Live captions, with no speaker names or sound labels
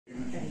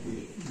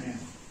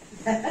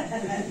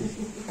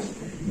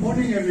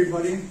Morning,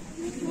 everybody.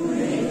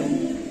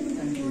 Morning.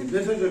 Thank you.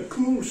 This is a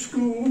cool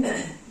school,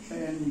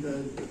 and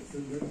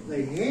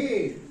the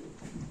hair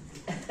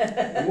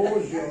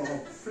laws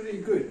are pretty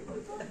good.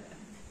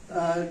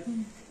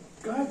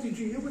 Guys, did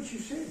you hear what she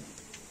said?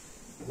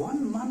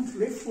 1 month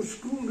left for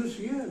school this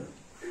year.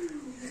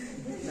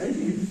 That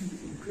is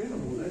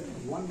incredible. That's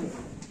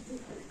wonderful.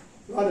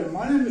 Right,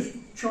 my name is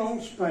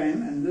Charles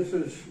Payne, and this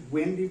is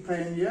Wendy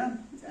Payne here.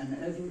 And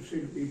as we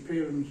said, we're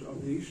parents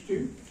of these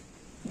two.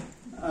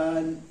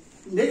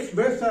 Next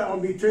birthday, I'll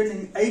be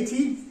turning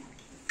 80.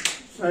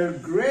 So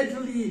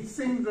gradually,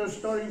 things are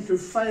starting to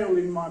fail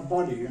in my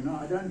body. You know,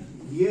 I don't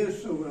hear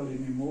so well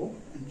anymore,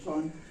 and so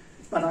on.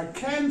 But I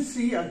can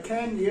see, I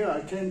can hear,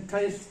 I can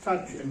taste,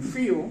 touch, and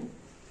feel.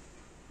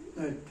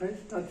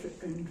 Taste, touch,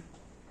 and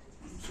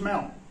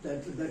smell.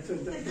 That's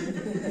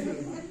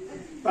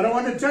But I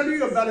want to tell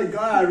you about a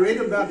guy I read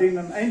about in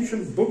an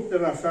ancient book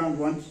that I found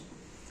once.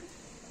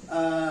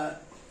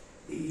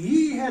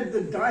 He had the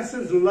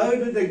dices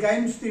loaded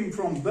against him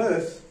from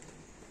birth,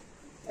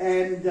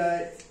 and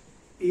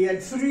he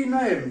had 3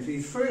 names.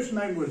 His first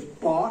name was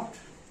Bart.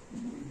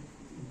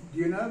 Do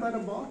you know about a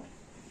Bart?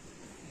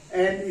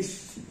 And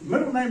his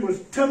middle name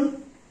was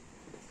Tim,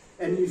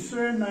 and his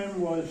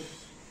surname was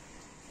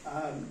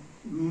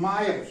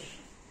Miles,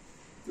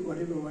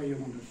 whatever way you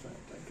want to say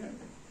it, okay?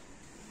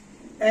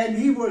 And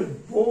he was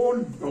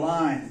born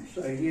blind,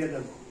 so he had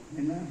a,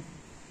 you know.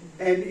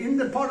 And in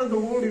the part of the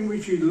world in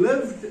which he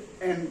lived,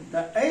 and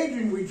the age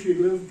in which he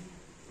lived,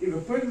 if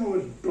a person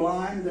was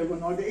blind, they were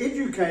not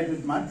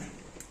educated much.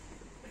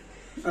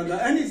 So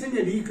the only thing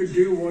that he could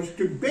do was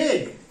to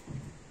beg.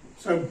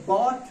 So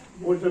Bart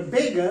was a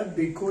beggar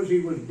because he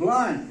was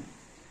blind.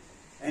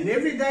 And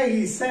every day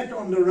he sat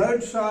on the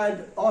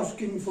roadside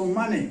asking for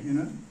money, you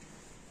know,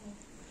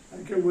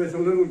 okay, with a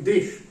little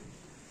dish.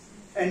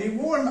 And he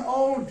wore an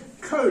old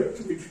coat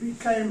which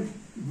became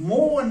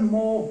more and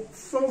more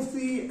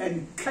filthy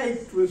and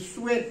caked with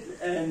sweat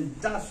and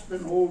dust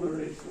and all the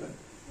rest of it.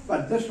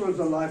 But this was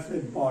the life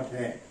that Bart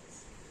had.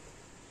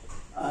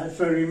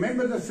 So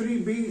remember the 3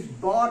 B's.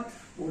 Bart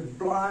was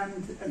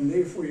blind, and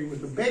therefore he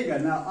was a beggar.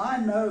 Now I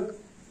know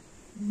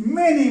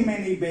many,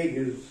 many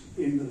beggars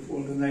in this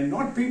world, and they're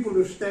not people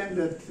who stand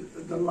at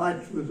the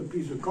lights with a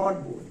piece of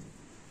cardboard.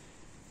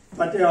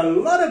 But there are a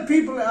lot of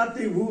people out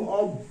there who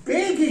are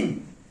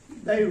begging.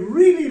 They're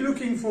really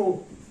looking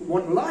for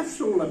what life's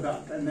all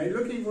about, and they're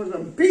looking for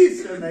some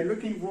peace, and they're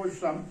looking for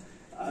some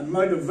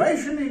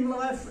motivation in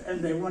life,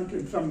 and they want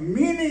some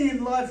meaning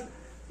in life.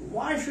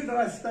 Why should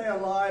I stay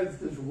alive?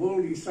 This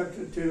world is such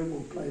a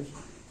terrible place.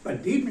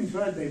 But deep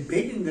inside, they're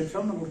begging that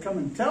someone will come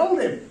and tell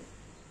them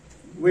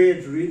where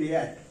it's really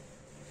at.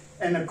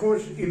 And of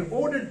course, in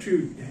order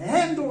to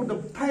handle the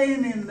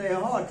pain in their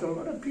hearts, a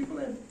lot of people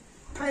have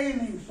pain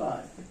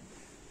inside.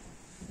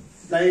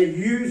 They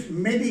use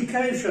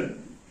medication.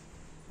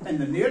 And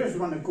the nearest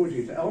one, of course,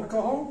 is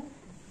alcohol.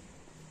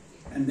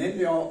 And then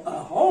there are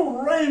a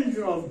whole range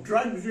of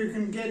drugs you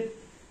can get.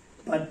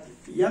 But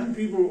young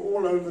people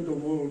all over the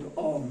world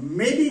are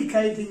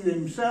medicating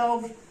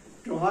themselves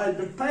to hide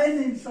the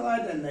pain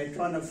inside, and they're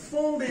trying to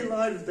fill their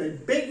lives. They're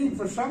begging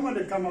for someone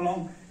to come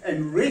along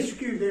and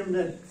rescue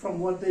them from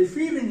what they're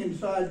feeling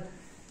inside.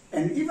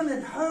 And even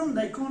at home,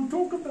 they can't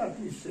talk about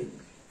these things.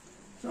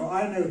 So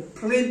I know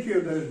plenty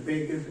of those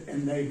beggars,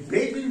 and they're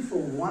begging for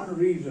one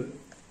reason.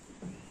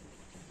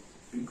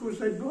 Because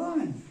they're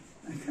blind,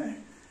 okay?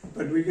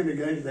 But we're going to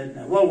go into that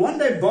now. Well, one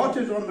day Bart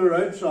is on the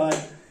roadside,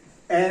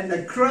 and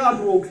a crowd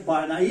walks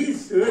by. Now,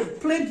 he's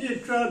heard plenty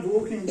of crowds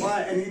walking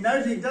by, and he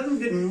knows he doesn't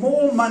get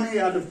more money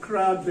out of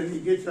crowds than he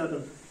gets out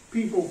of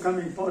people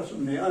coming past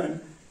on their own,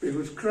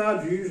 because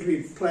crowds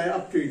usually play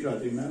up to each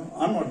other, you know.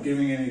 I'm not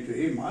giving any to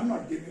him, I'm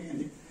not giving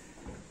any.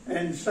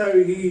 And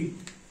so he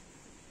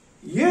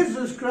hears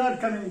this crowd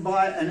coming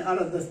by, and out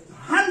of the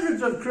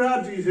hundreds of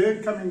crowds he's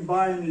heard coming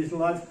by in his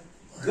life,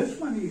 this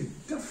one is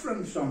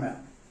different somehow.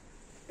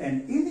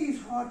 And in his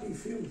heart he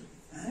feels,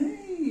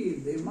 hey,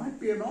 there might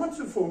be an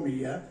answer for me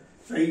here.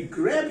 So he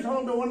grabs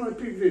hold of one of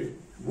the people and says,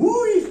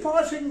 who is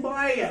passing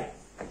by here?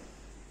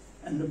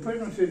 And the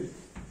person says,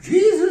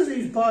 Jesus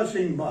is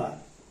passing by.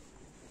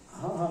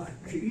 Ah,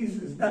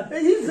 Jesus. Now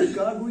he's the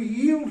guy who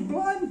heals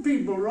blind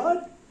people,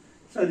 right?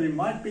 So there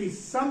might be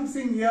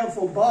something here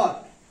for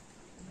Bart.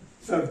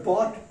 So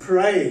Bart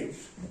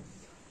prays.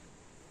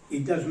 He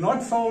does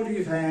not fold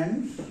his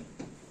hands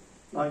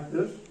like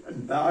this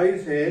and bow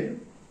his head,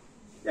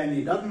 and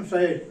he doesn't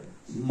say,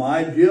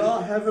 my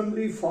dear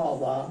Heavenly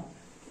Father.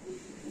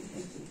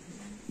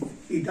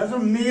 He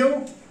doesn't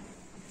kneel,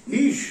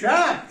 he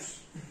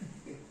shouts.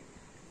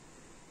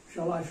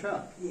 Shall I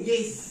shout?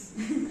 Yes.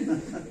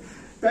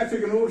 Perhaps you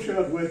can all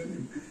shout with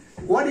me.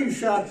 What he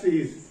shouts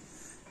is,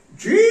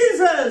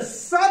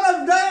 Jesus, Son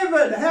of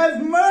David,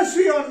 have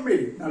mercy on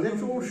me. Now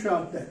let's all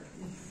shout that.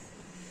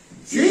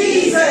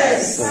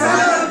 Jesus,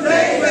 Son of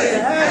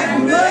David,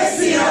 have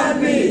mercy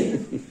on me.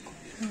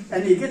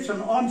 And he gets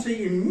an answer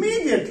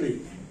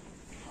immediately.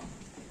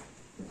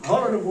 A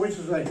whole lot of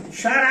voices say,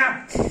 shut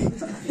up!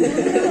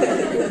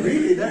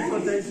 Really, that's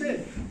what they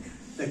said.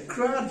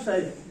 crowd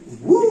say,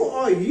 "Who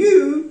are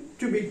you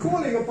to be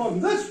calling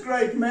upon this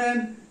great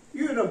man?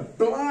 You're a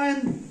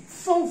blind,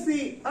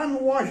 filthy,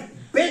 unwashed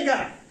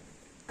beggar.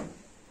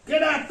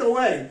 Get out the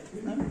way,"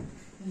 you know,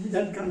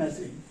 that kind of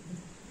thing.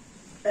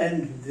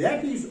 And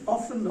that is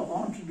often the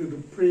answer to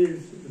the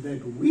prayers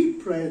that we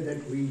pray,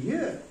 that we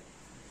hear.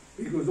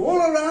 Because all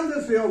around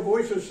us there are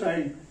voices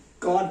saying,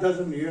 God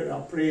doesn't hear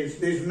our prayers.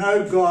 There's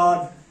no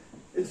God.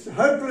 It's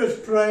hopeless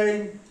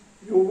praying.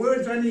 Your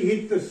words only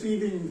hit the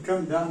ceiling and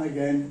come down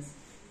again.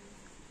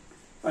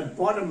 But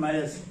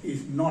Bartimaeus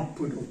is not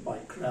put off by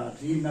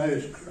crowds. He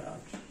knows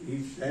crowds.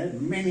 He's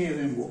had many of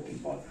them walking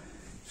by.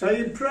 So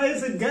he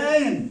prays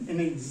again in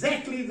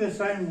exactly the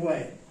same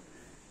way.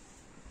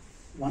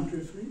 1,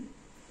 2, 3.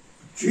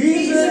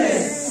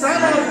 Jesus,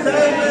 Son of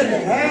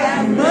David,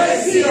 have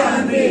mercy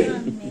on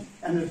me.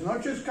 And it's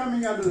not just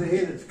coming out of the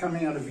head, it's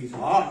coming out of his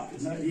heart.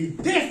 You know? He's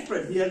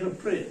desperate, he has a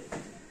prayer.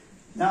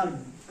 Now,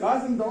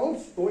 guys and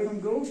dolls, boys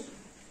and girls,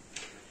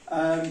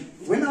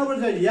 when I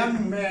was a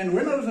young man,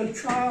 when I was a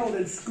child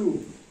at school,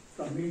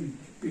 I mean,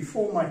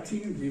 before my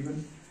teens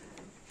even,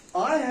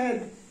 I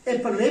had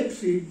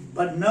epilepsy,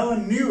 but no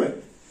one knew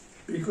it,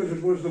 because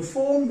it was the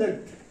form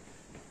that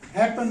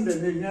happened,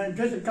 and then, you know, in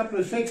just a couple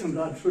of seconds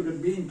I'd sort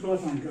of be in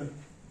class and go,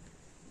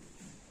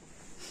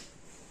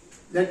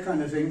 that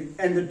kind of thing.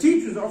 And the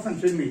teachers often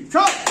said to me,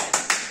 "Chop,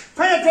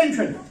 pay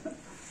attention."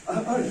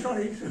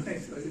 Sorry.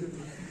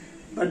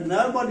 But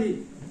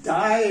nobody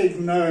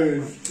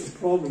diagnosed the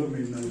problem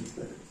in those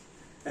days.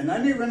 And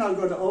only when I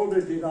got older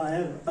did I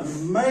have a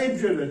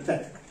major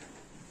attack,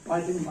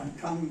 biting my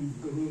tongue.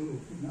 You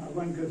know, I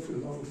won't go through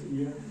the whole thing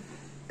here.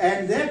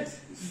 And that,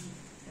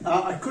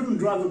 I couldn't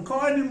drive a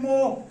car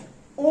anymore.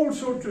 All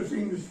sorts of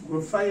things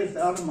were phased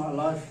out of my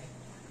life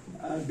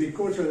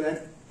because of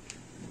that.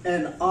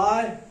 And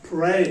I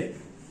prayed.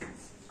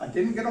 I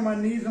didn't get on my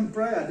knees and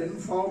pray. I didn't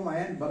fold my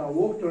hand, but I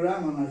walked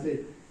around and I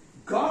said,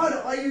 "God,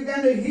 are you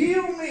going to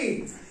heal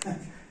me?"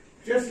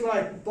 Just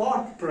like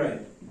Bart prayed.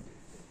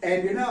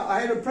 And you know,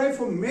 I had to pray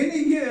for many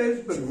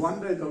years, but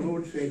one day the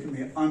Lord said to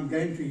me, "I'm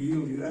going to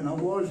heal you." And I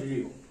was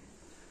healed.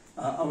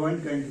 I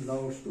won't go into the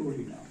whole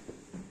story now.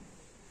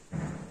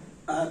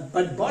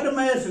 But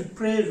Bartimaeus'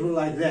 prayers were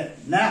like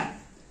that. Now,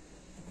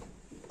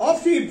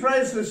 after he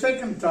prays the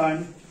second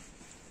time,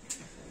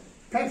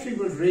 perhaps he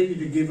was ready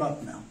to give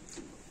up now,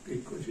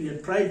 because he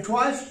had prayed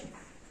twice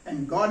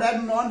and God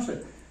hadn't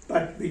answered.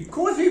 But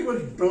because he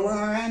was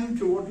blind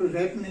to what was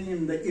happening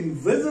in the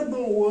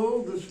invisible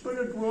world, the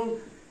spirit world,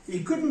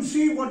 he couldn't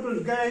see what was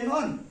going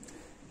on.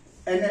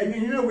 And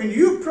you know, when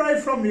you pray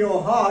from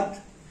your heart,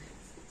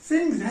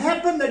 things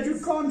happen that you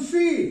can't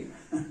see.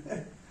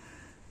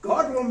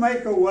 God will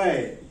make a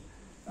way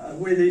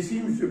where there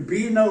seems to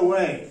be no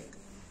way,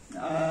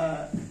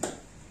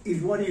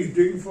 is what he's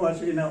doing for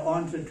us in our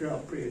answer to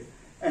our prayers.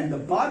 And the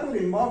Bible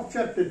in Mark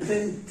chapter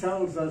 10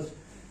 tells us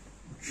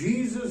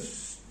Jesus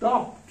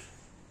stopped.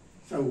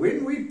 So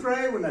when we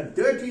pray, when a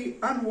dirty,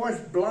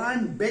 unwashed,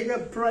 blind beggar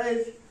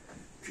prays,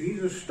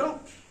 Jesus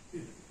stops.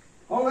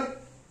 Hold it,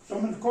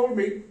 someone's called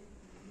me.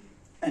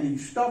 And he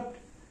stopped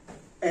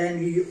and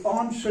he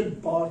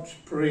answered Bart's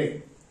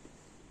prayer.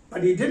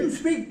 But he didn't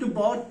speak to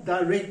Bart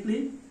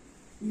directly.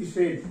 He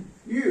said,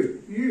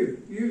 you,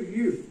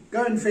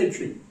 go and fetch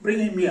him, bring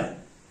him here.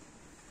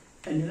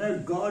 And you know,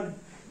 God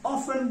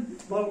often,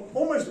 well,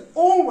 almost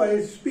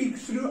always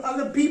speaks through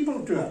other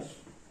people to us.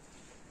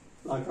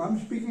 Like I'm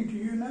speaking to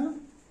you now.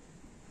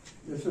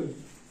 This is,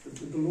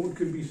 the Lord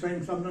could be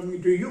saying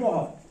something to your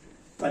heart.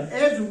 But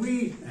as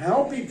we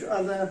help each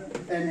other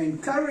and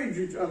encourage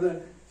each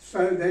other,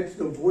 so that's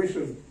the voice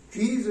of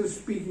Jesus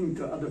speaking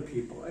to other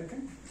people,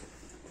 okay?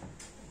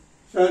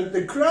 So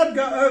the crowd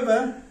go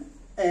over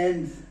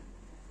and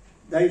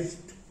they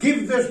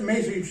give this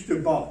message to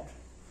Bart.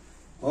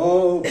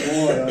 "Oh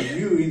boy, are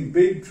you in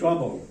big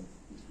trouble.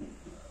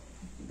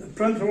 The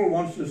principal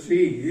wants to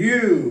see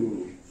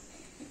you."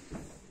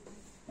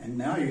 And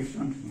now you're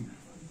thinking,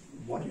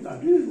 what did I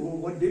do or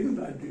what didn't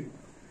I do?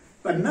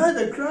 But no,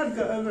 the crowd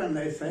go over and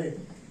they say,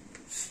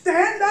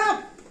 "Stand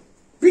up,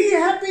 be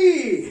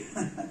happy."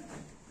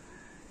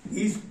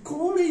 He's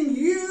calling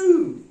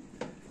you.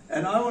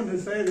 And I want to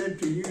say that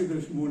to you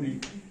this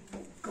morning.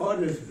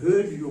 God has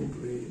heard your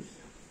prayers.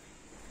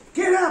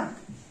 Get up,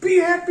 be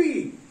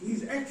happy.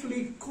 He's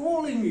actually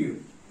calling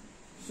you.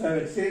 So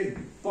it says,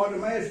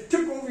 Bartimaeus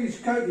took off his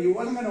coat. He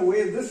wasn't going to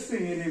wear this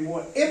thing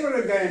anymore, ever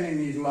again in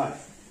his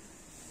life.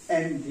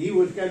 And he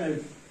was going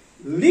to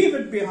leave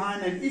it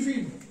behind. And if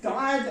he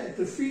died at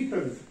the feet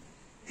of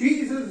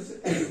Jesus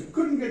and he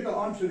couldn't get the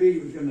answer there, he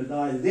was going to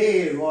die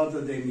there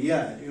rather than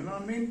here. You know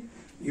what I mean?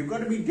 You've got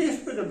to be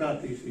desperate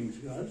about these things,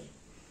 guys.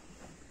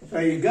 So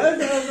he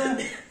goes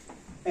over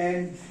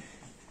and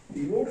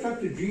he walks up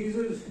to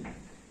Jesus,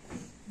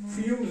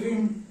 feels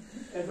him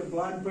as a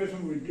blind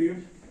person would do.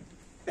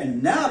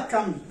 And now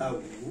comes a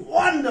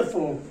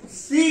wonderful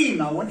scene.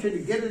 I want you to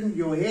get it in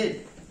your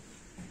head.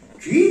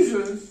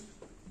 Jesus,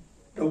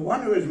 the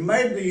one who has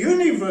made the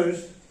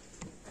universe,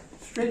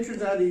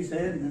 stretches out his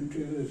hand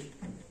into this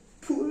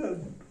poor,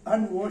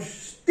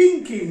 unwashed,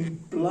 stinking,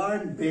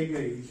 blind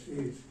beggar, he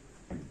says,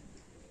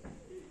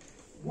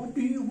 what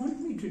do you want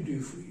me to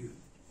do for you?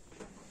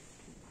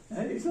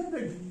 Is that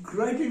a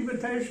great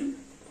invitation?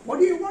 What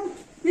do you want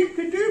him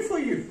to do for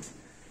you?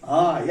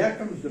 Here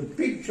comes the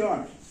big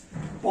chance.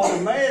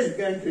 Bartimaeus is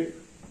going to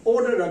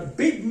order a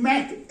Big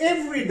Mac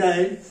every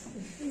day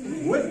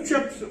with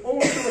chips,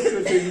 all sorts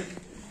of things.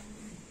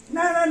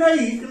 No,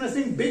 he's going to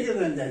think bigger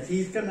than that.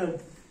 He's going to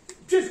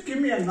just give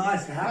me a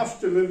nice house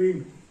to live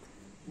in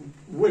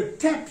with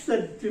taps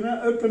that,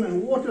 open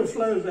and water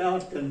flows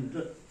out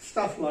and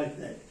stuff like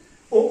that.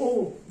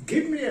 Or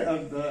give me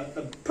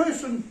a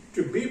person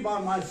to be by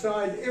my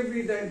side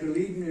every day to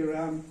lead me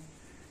around.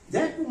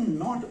 That will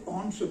not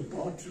answer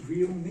Bart's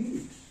real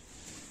needs.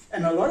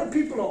 And a lot of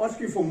people are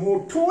asking for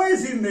more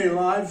toys in their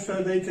lives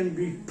so they can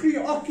be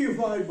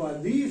preoccupied by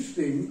these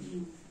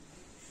things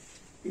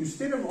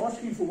instead of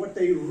asking for what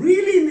they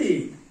really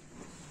need.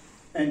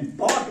 And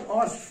Bart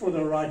asks for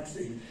the right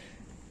thing.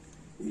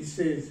 He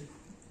says,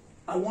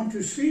 I want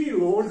to see,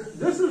 Lord.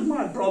 This is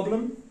my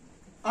problem.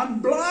 I'm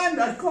blind.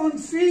 I can't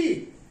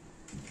see.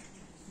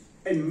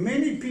 And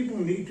many people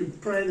need to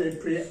pray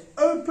that prayer.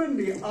 Open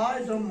the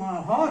eyes of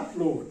my heart,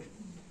 Lord,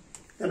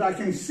 that I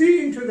can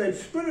see into that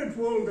spirit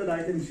world, that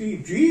I can see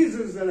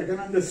Jesus, that I can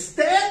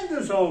understand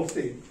this whole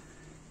thing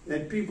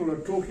that people are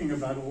talking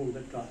about all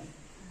the time.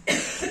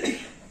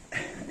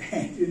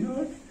 And you know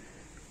what?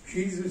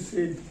 Jesus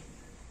said,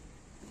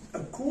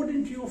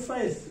 according to your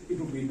faith, it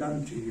will be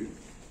done to you.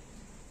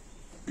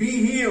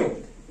 Be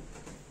healed.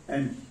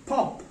 And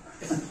pop.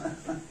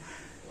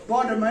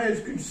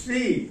 Bartimaeus could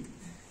see.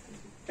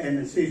 And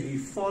it says he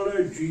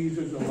followed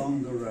Jesus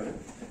along the road.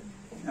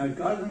 Now,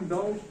 guys and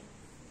dolls,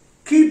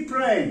 keep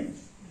praying.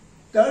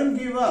 Don't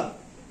give up.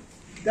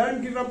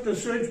 Don't give up the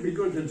search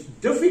because it's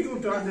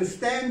difficult to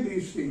understand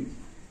these things.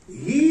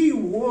 He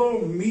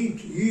will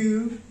meet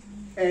you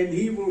and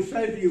he will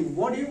say to you,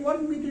 what do you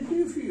want me to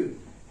do for you?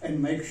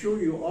 And make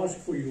sure you ask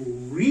for your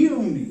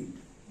real need.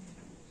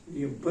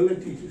 The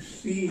ability to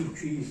see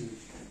Jesus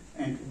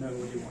and to know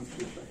what he wants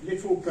to say.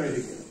 Let's all pray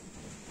together.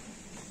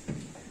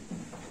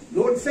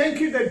 Lord, thank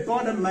you that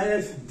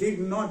Bartimaeus did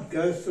not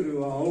go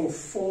through a whole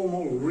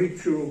formal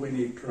ritual when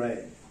he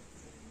prayed.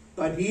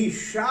 But he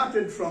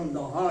shouted from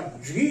the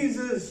heart,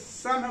 Jesus,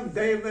 Son of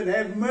David,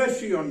 have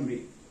mercy on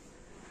me.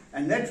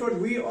 And that's what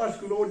we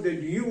ask, Lord,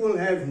 that you will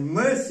have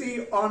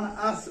mercy on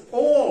us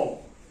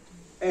all.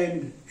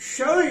 And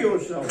show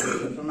yourself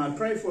with us. And I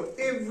pray for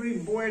every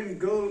boy and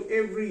girl,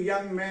 every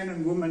young man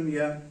and woman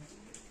here,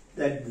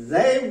 that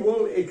they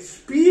will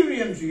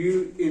experience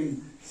you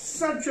in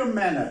such a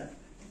manner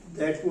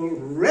that will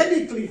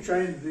radically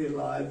change their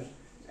lives,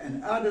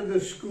 and out of the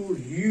school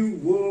you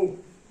will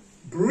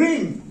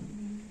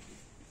bring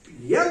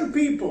young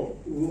people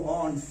who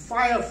are on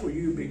fire for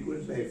you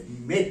because they've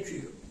met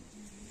you.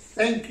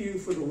 Thank you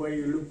for the way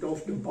you looked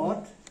after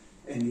Bart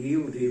and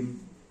healed him.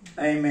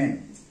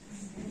 Amen.